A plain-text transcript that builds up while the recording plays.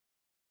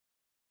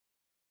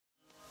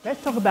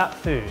Let's talk about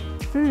food.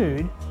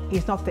 Food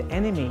is not the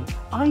enemy.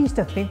 I used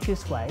to think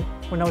this way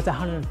when I was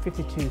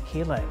 152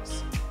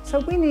 kilos. So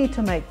we need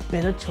to make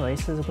better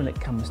choices when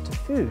it comes to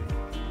food.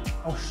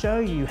 I'll show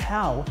you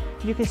how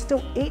you can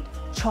still eat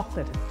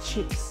chocolate and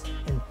chips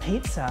and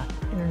pizza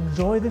and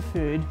enjoy the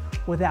food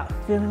without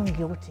feeling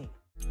guilty.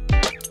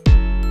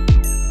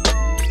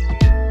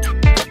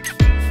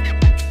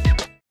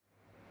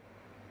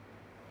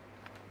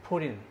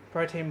 Pudding,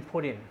 protein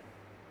pudding.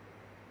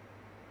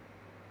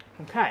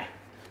 Okay,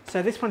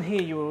 so this one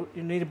here you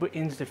need to put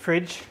into the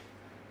fridge,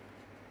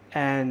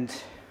 and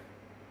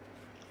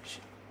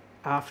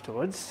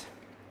afterwards,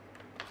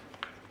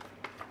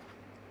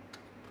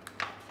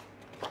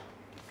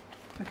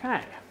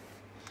 okay,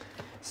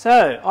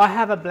 so I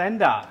have a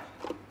blender.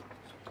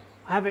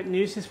 I haven't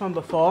used this one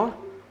before.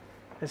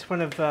 It's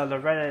one of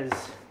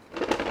Loretta's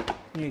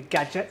new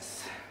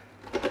gadgets.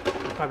 You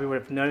probably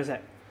would have noticed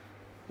that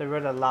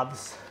Loretta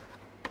loves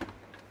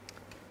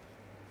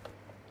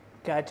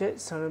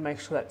gadgets, so I'm going to make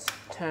sure that's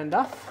turned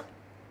off.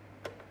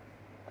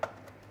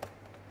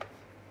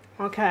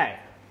 Okay.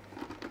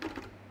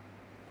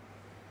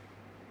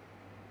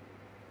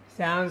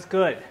 Sounds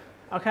good.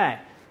 Okay,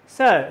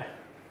 so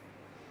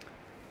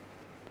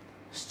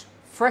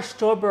fresh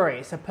strawberry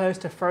as opposed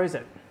to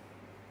frozen.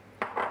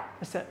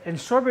 And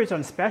strawberries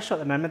on special at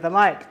the moment. They're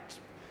like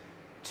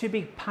 2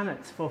 big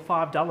punnets for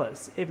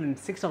 $5, even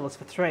 $6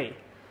 for 3.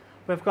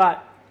 We've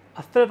got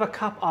a third of a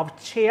cup of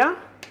chia,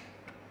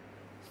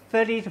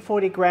 30 to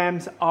 40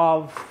 grams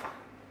of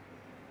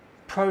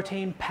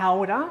protein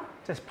powder,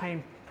 just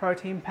plain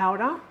protein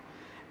powder.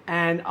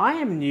 And I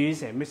am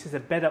using, which is a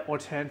better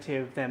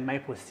alternative than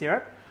maple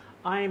syrup,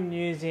 I am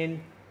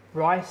using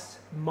rice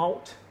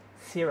malt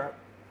syrup.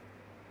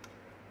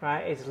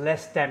 Right, it's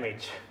less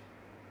damage.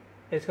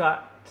 It's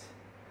got,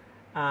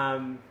 you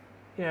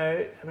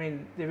know, I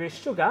mean, there is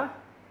sugar,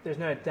 there's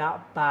no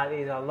doubt, but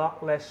it's a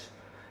lot less.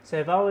 So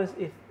if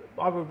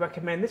I would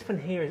recommend this one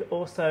here is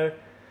also,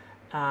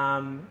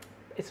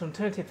 it's an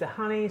alternative to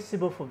honey,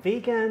 suitable for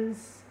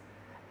vegans,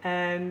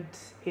 and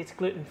it's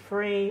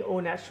gluten-free,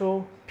 all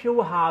natural,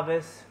 pure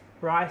harvest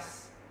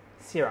rice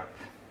syrup.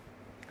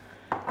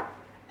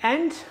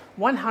 And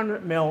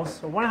 100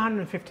 mils or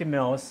 150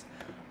 mils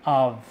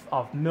of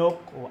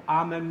milk or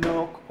almond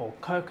milk or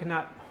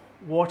coconut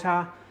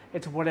water.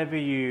 It's whatever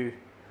you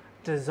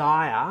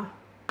desire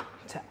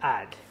to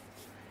add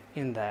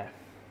in there.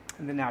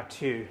 And then now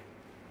 2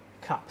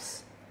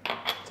 cups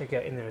to go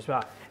in there as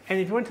well. And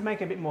if you want to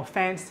make it a bit more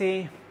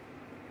fancy,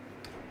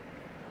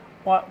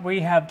 what we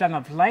have done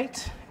of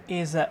late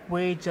is that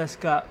we just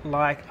got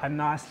like a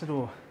nice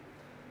little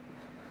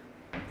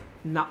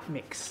nut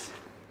mix,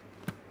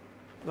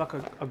 like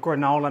a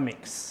granola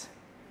mix.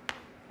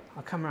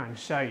 I'll come around and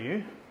show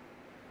you.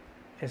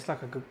 It's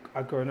like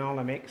a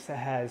granola mix that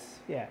has,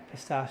 yeah,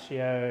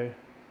 pistachio,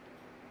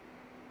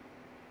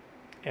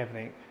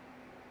 everything.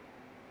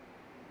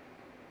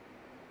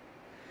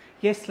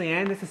 Yes,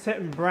 Leanne, there's a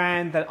certain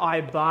brand that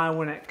I buy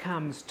when it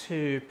comes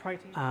to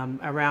protein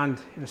around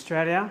in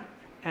Australia,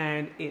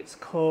 and it's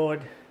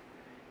called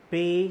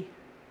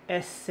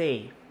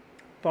BSC,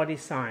 Body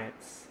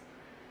Science.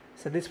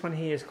 So this one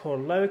here is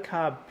called Low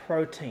Carb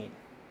Protein,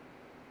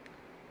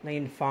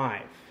 Lean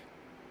 5,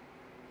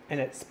 and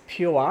it's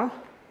pure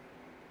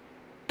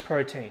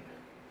protein.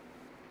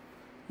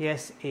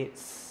 Yes,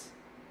 it's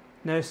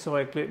no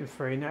soy,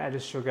 gluten-free, no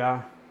added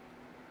sugar,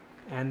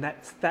 and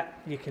that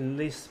you can at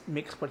least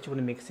mix what you want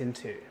to mix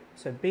into.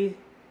 So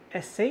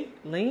BSC,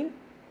 lean,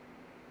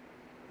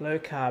 low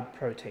carb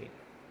protein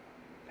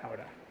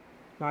powder.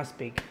 Nice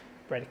big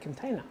breaded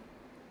container.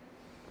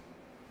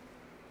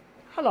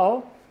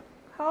 Hello,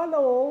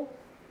 hello,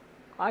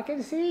 I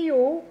can see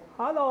you,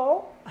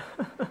 hello.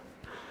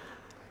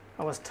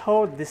 I was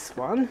told this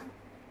one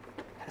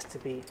has to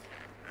be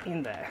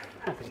in there.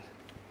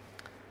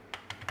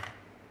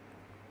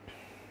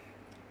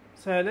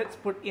 So let's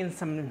put in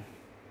some,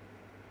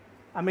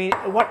 I mean,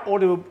 what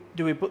order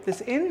do we put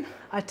this in?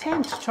 I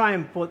tend to try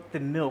and put the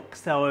milk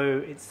so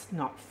it's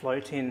not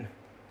floating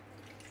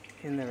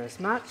in there as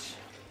much,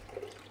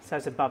 so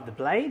it's above the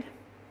blade.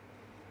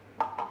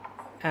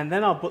 And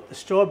then I'll put the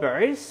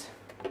strawberries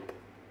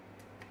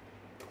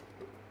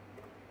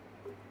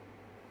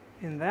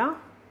in there,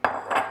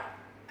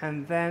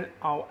 and then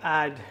I'll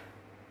add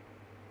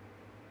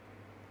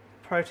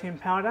protein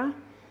powder.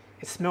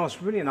 It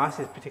smells really nice,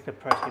 this particular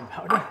protein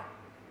powder.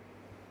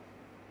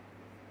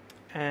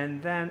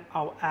 And then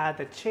I'll add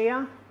the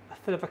chia, a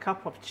third of a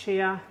cup of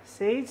chia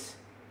seeds.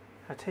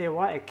 I'll tell you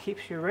what, it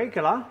keeps you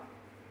regular.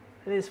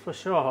 It is for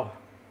sure.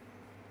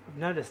 I've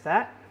noticed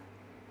that.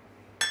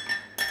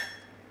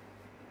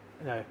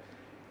 You know,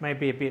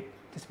 maybe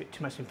just a bit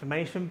too much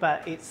information,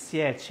 but it's,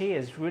 yeah, chia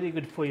is really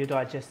good for your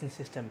digestion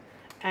system.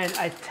 And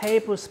a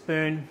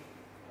tablespoon,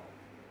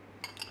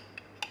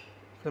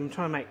 I'm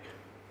trying to make,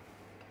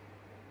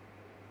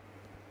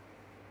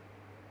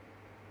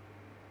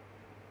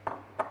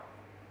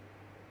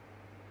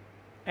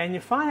 and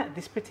you find that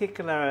this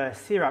particular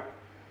syrup,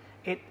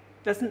 it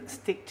doesn't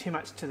stick too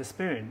much to the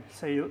spoon,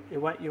 so you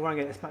won't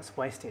get as much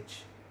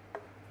wastage.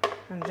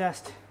 And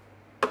just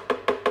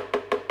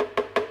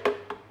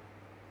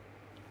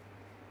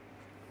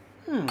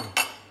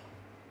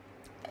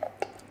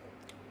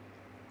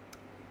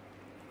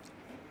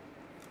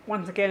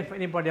once again, for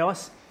anybody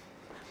else,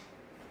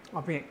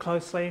 I'll bring it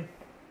closely.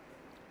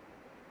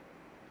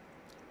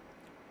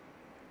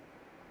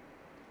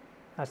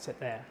 That's it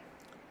there.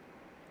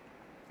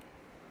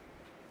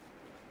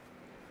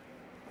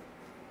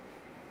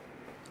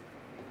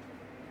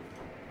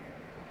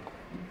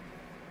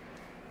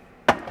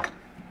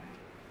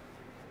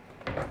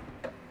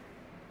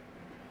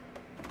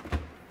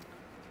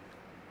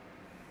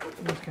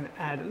 I'm just going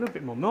to add a little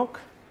bit more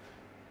milk.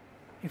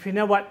 If you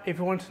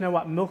want to know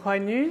what milk I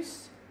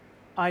use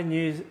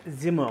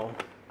Zimmel.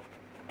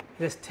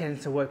 This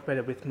tends to work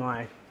better with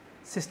my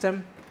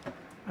system.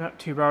 I'm not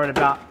too worried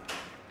about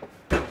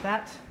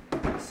that.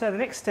 So the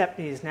next step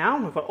is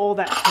now we've got all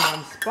that in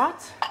one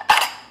spot.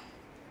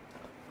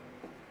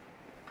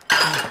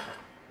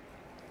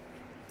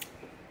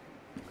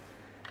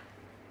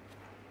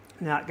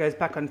 Now it goes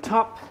back on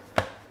top.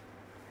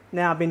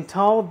 Now I've been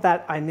told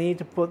that I need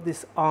to put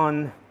this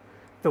on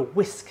the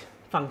whisk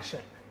function.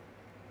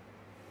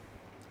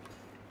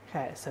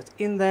 Okay, so it's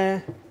in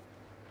there,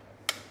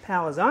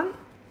 power's on.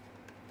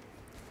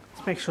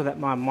 Let's make sure that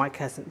my mic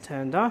hasn't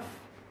turned off.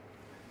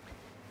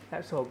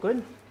 That's all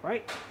good,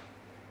 great.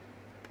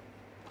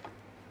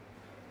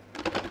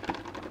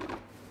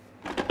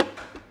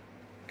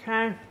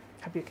 Okay,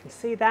 hope you can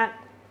see that.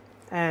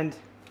 And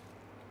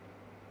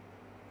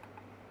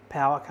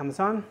power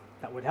comes on,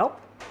 that would help.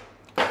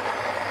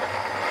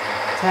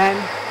 10,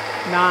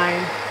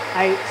 9,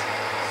 8,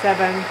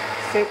 7,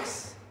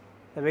 6.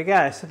 There we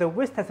go. So the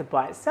whisk does it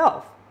by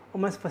itself,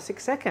 almost for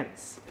 6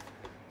 seconds.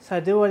 So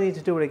do I need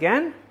to do it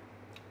again?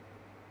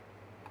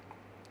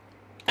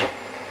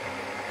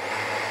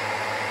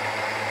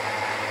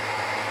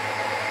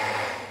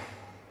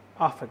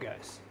 Off it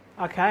goes.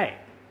 Okay.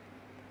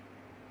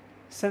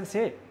 So that's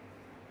it.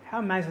 How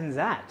amazing is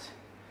that?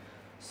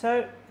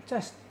 So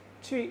just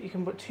you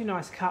can put 2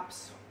 nice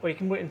cups, or you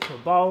can put it into a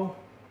bowl.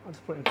 I'll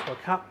just put it into a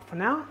cup for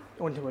now,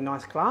 or into a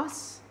nice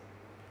glass.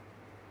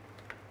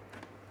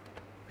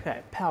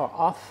 Okay, power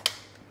off.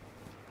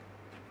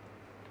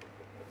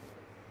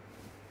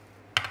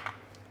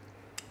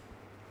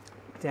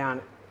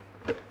 Down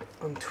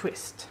on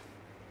twist.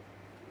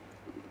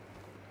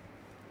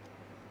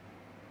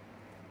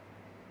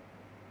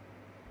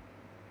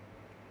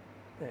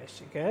 There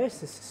she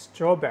goes. This is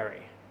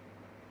strawberry.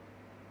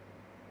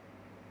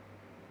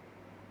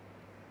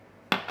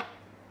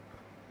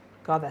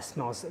 God, that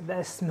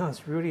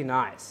smells really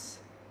nice.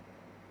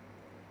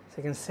 So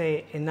you can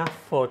see enough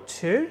for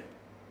 2.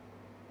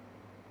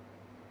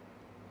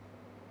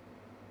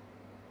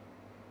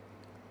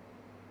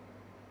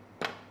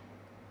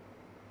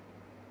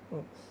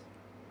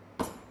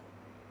 Oops.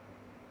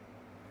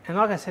 And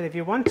like I said, if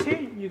you want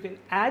to, you can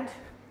add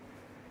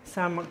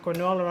some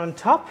granola on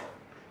top.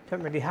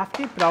 Don't really have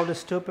to, but I'll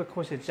just do it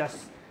because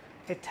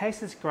it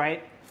tastes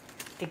great.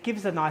 It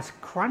gives a nice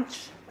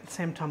crunch at the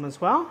same time as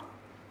well.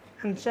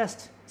 And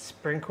just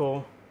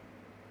sprinkle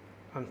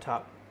on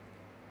top.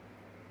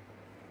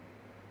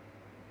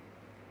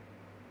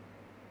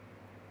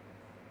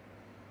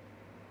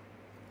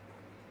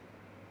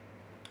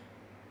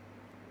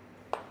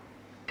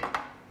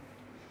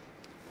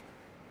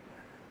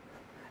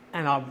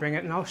 And I'll bring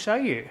it and I'll show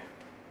you.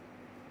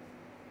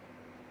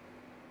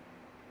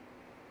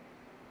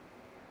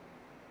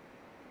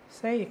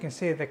 See, you can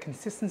see the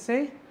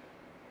consistency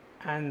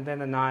and then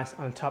the nice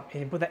on top.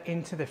 And you put that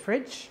into the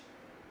fridge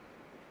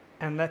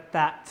and let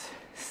that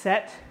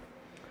set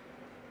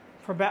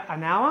for about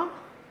an hour,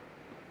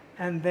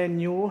 and then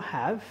you'll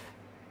have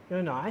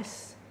your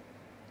nice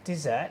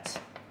dessert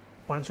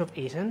once you've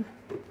eaten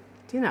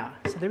dinner.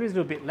 So there is a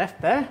little bit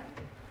left there.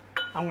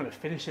 I'm going to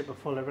finish it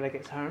before everybody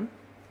gets home.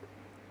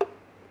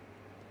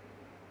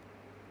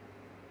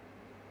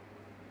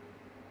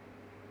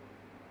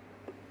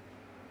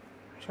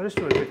 Shall I just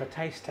do a bit of a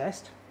taste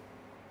test?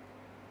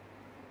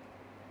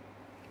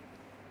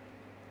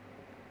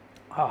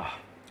 Oh.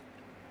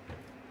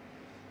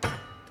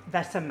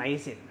 That's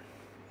amazing.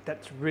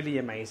 That's really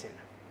amazing.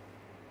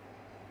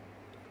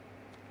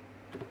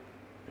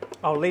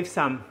 I'll leave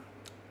some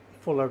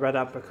for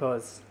Loretta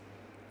because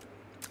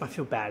I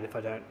feel bad if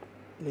I don't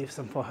leave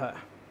some for her.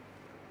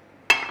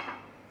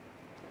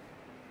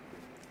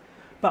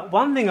 But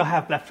one thing I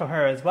have left for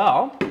her as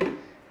well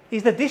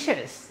is the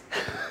dishes.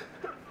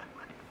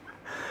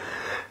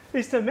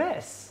 It's a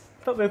mess,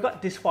 but we've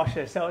got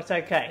dishwashers, so it's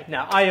okay.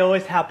 Now, I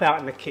always help out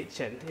in the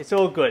kitchen. It's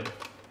all good.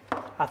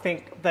 I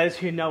think those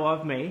who know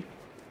of me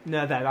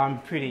know that I'm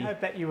pretty. I hope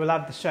that you will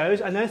love the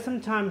shows. I know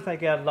sometimes they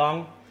go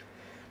long,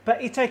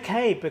 but it's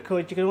okay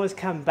because you can always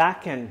come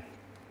back and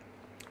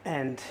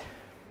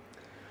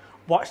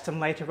watch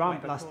them later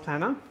on. My last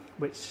planner,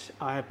 which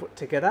I put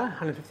together,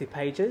 150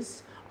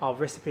 pages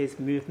of recipes,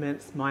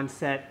 movements,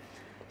 mindset.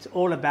 It's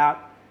all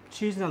about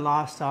choosing a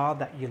lifestyle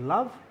that you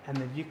love and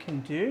that you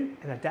can do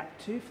and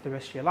adapt to for the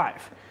rest of your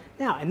life.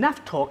 Now,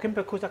 enough talking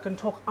because I can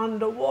talk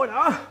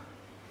underwater.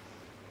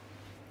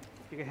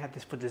 You can have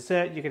this for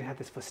dessert, you can have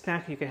this for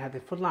snack, you can have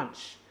this for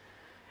lunch.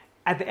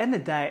 At the end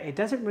of the day, it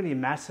doesn't really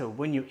matter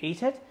when you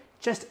eat it,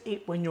 just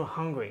eat when you're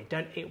hungry.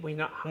 Don't eat when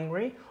you're not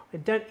hungry, or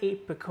don't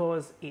eat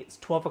because it's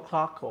 12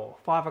 o'clock or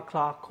 5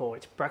 o'clock or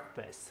it's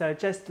breakfast. So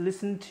just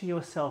listen to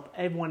yourself.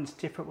 Everyone's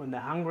different when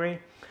they're hungry,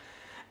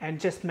 and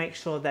just make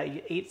sure that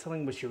you eat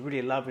something which you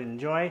really love and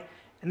enjoy.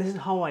 And this is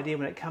the whole idea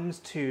when it comes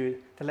to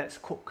the Let's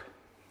Cook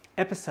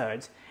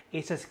episodes.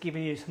 It's just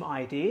giving you some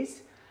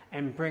ideas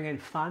and bringing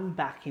fun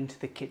back into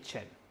the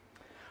kitchen.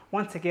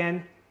 Once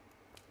again,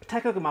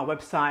 take a look at my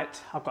website.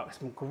 I've got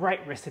some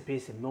great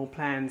recipes and meal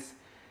plans.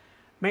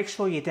 Make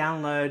sure you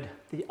download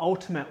the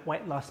Ultimate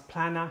Weight Loss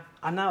Planner.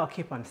 I know I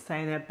keep on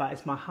saying it, but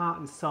it's my heart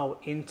and soul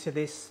into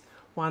this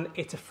one.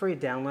 It's a free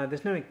download.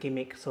 There's no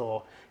gimmicks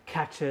or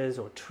catches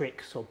or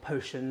tricks or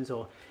potions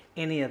or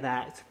any of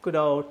that. It's a good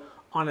old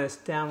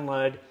honest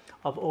download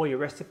of all your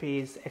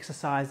recipes,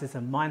 exercises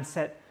and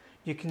mindset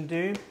you can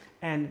do.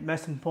 And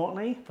most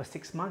importantly, for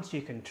 6 months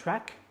you can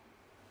track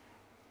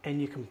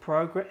and you can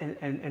progress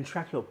and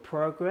track your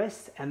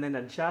progress, and then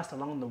adjust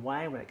along the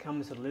way when it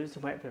comes to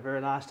losing weight for the very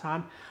last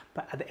time.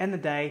 But at the end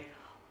of the day,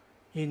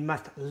 you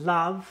must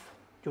love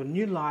your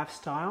new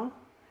lifestyle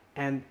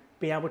and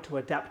be able to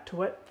adapt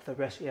to it for the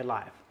rest of your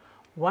life.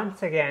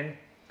 Once again,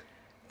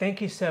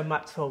 thank you so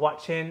much for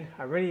watching.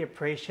 I really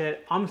appreciate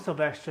it. I'm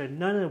Sylvester,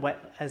 known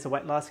as the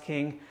Weight Loss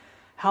King,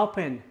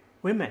 helping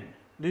women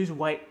lose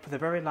weight for the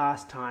very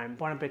last time.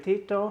 Buon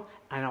appetito,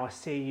 and I will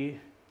see you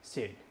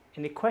soon.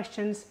 Any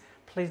questions?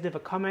 Please leave a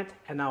comment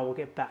and I will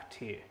get back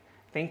to you.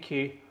 Thank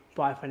you.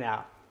 Bye for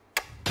now.